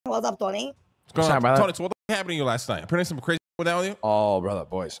What's up, Tony? What's going on, Tony? So what happened to you last night? Apparently some crazy down with you? Oh, brother,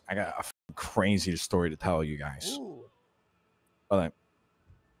 boys, I got a crazy story to tell you guys. Ooh. Brother,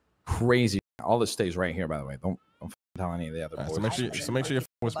 crazy. All this stays right here, by the way. Don't tell any of the other boys. So make sure you're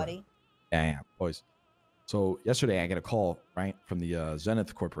whispering. Yeah, boys. So yesterday I get a call, right, from the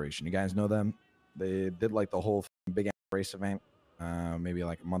Zenith Corporation. You guys know them? They did like the whole big race event, maybe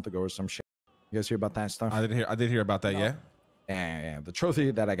like a month ago or some shit. You guys hear about that stuff? I did hear about that. Yeah. Yeah. The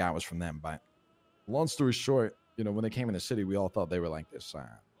trophy that I got was from them. But long story short, you know, when they came in the city, we all thought they were like this.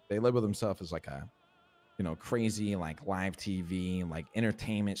 They labeled themselves as like a, you know, crazy like live TV, like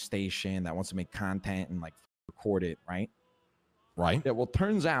entertainment station that wants to make content and like record it, right? Right. Yeah. Well,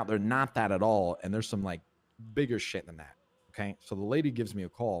 turns out they're not that at all, and there's some like bigger shit than that. Okay. So the lady gives me a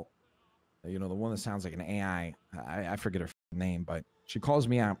call. You know, the one that sounds like an AI. I forget her name, but she calls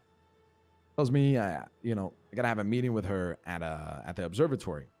me out. Tells me, you know, I gotta have a meeting with her at the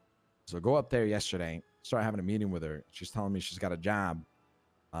observatory. So go up there yesterday, start having a meeting with her. She's telling me she's got a job,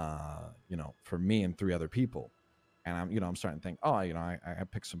 you know, for me and 3 other people. And I'm starting to think, oh, you know, I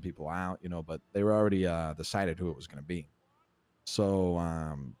picked some people out, you know, but they were already decided who it was gonna be. So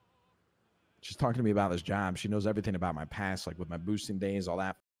she's talking to me about this job. She knows everything about my past, like with my boosting days, all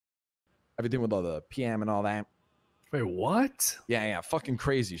that. Everything with all the PM and all that. Wait, what? Yeah, fucking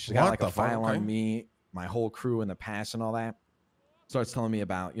crazy. She's got like a file on me, my whole crew in the past and all that. Starts telling me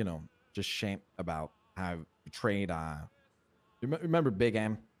about, you know, just shame about how I betrayed, you remember Big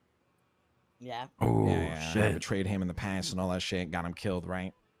M? Yeah. Oh, yeah, shit. I betrayed him in the past and all that shit, got him killed,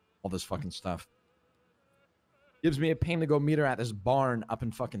 right? All this fucking stuff. Gives me a pain to go meet her at this barn up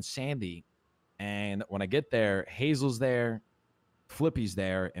in fucking Sandy. And when I get there, Hazel's there, Flippy's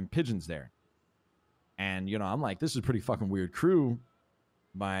there, and Pigeon's there. And, you know, I'm like, this is a pretty fucking weird crew.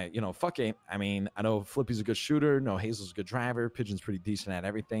 But, you know, fuck it. I mean, I know Flippy's a good shooter. No, Hazel's a good driver. Pigeon's pretty decent at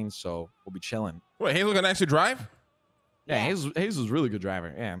everything. So we'll be chilling. Wait, Hazel can actually drive? Yeah, Hazel's a really good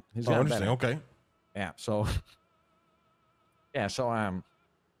driver. Yeah. He's interesting. Okay. Yeah. So, yeah. So,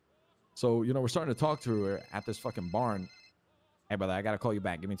 you know, we're starting to talk to her at this fucking barn. Hey, brother, I got to call you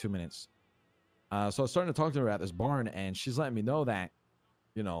back. Give me 2 minutes. So I was starting to talk to her at this barn, and she's letting me know that,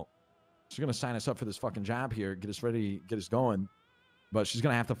 you know, she's going to sign us up for this fucking job here, get us ready, get us going. But she's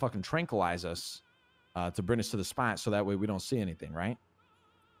going to have to fucking tranquilize us to bring us to the spot so that way we don't see anything, right?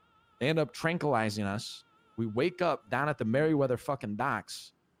 They end up tranquilizing us. We wake up down at the Merriweather fucking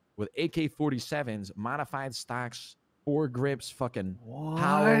docks with AK-47s, modified stocks, 4 grips, fucking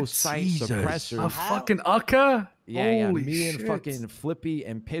hollow sight suppressors. A fucking Ucka? Yeah. Holy Me shit. and fucking Flippy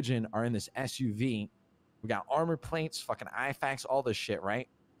and Pigeon are in this SUV. We got armor plates, fucking IFACs, all this shit, right?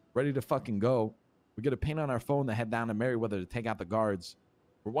 Ready to fucking go. We get a ping on our phone to head down to Merriweather to take out the guards.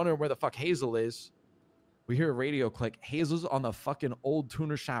 We're wondering where the fuck Hazel is. We hear a radio click. Hazel's on the fucking old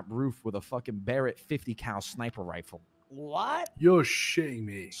tuner shop roof with a fucking Barrett 50 cal sniper rifle. What? You're shitting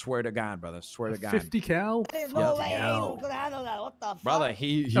me. Swear to God, brother. Swear to God. 50 cal? There's no way Hazel could handle that. What the fuck? Brother,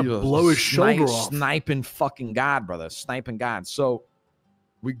 he blow his shoulder off. Sniping fucking God, brother. Sniping God. So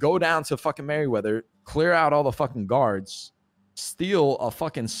we go down to fucking Merriweather, clear out all the fucking guards, steal a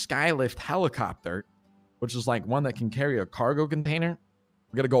fucking Skylift helicopter, which is like one that can carry a cargo container.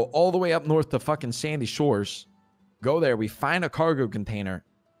 We're going to go all the way up north to fucking Sandy Shores. Go there. We find a cargo container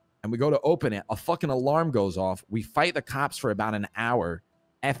and we go to open it. A fucking alarm goes off. We fight the cops for about an hour.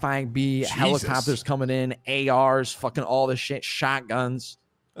 FIB, helicopters coming in, ARs, fucking all this shit, shotguns.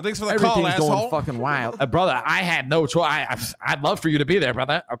 Thanks for the Everything's call, asshole. going fucking wild. Brother, I had no choice. I'd love for you to be there,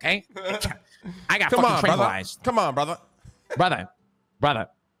 brother. Okay? I got fucking tranquilized. Come on, brother. Brother.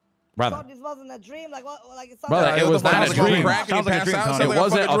 So this wasn't a dream. Like what? Like it's Brother, it was not a dream. Sounds like a dream. It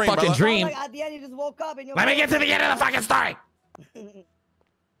wasn't a fucking dream. Like at the end, you just woke up and you're Let me get to the end of the fucking story.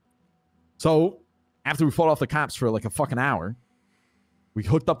 So, after we fought off the cops for like a fucking hour, we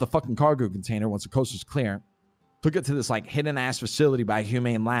hooked up the fucking cargo container once the coast was clear. Took it to this like hidden ass facility by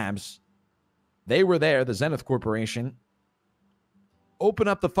Humane Labs. They were there, the Zenith Corporation. Open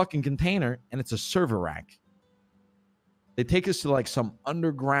up the fucking container and it's a server rack. They take us to like some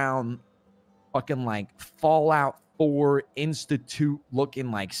underground fucking like Fallout 4 Institute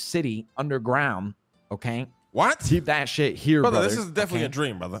looking like city underground. Okay. What? Keep that shit here, brother. This is definitely a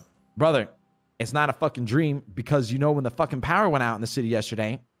dream, brother. Brother, it's not a fucking dream because you know when the fucking power went out in the city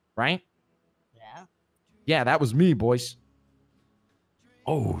yesterday, right? Yeah. Yeah, that was me, boys.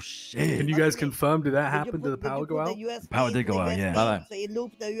 Oh, shit. Can you guys confirm, did that happen? Did the power go out? Power did go out, yeah. Brother, So you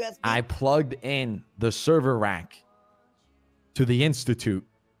looped the USB. I plugged in the server rack to the Institute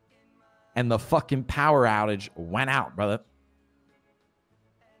and the fucking power outage went out, brother.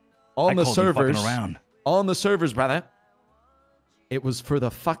 On the servers, brother. It was for the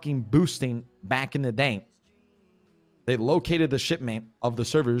fucking boosting back in the day. They located the shipment of the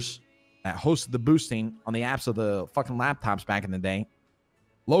servers that hosted the boosting on the apps of the fucking laptops back in the day.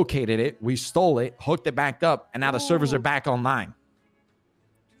 Located it, we stole it, hooked it back up, and now the servers are back online.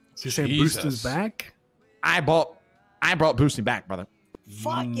 So you're saying boosting's back? I brought boosting back, brother.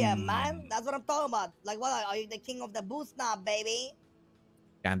 Fuck yeah, man. That's what I'm talking about. Like, what? Are you the king of the boost now, baby?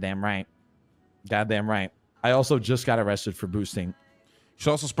 Goddamn right. Goddamn right. I also just got arrested for boosting. You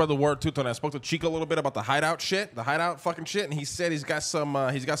should also spread the word too, Tony. I spoke to Chico a little bit about the hideout shit, and he said he's got some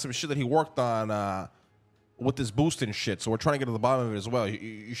shit that he worked on with this boosting shit. So we're trying to get to the bottom of it as well.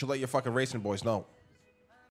 You should let your fucking racing boys know.